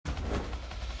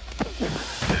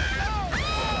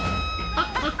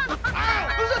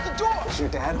Who's at the door? Is your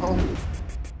dad home?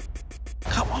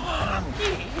 Come on.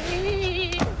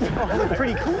 Oh, they look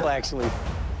pretty cool, actually.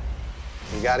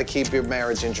 You gotta keep your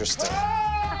marriage interesting.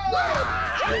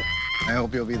 I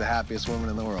hope you'll be the happiest woman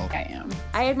in the world. I am.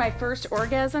 I had my first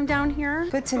orgasm down here.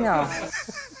 Good to know.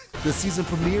 The season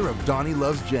premiere of Donnie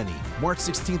Loves Jenny, March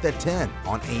 16th at 10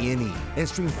 on A&E. And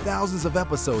stream thousands of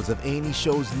episodes of A&E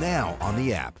shows now on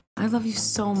the app. I love you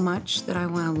so much that I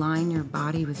want to line your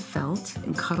body with felt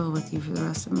and cuddle with you for the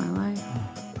rest of my life.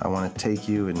 I want to take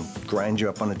you and grind you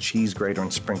up on a cheese grater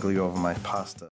and sprinkle you over my pasta.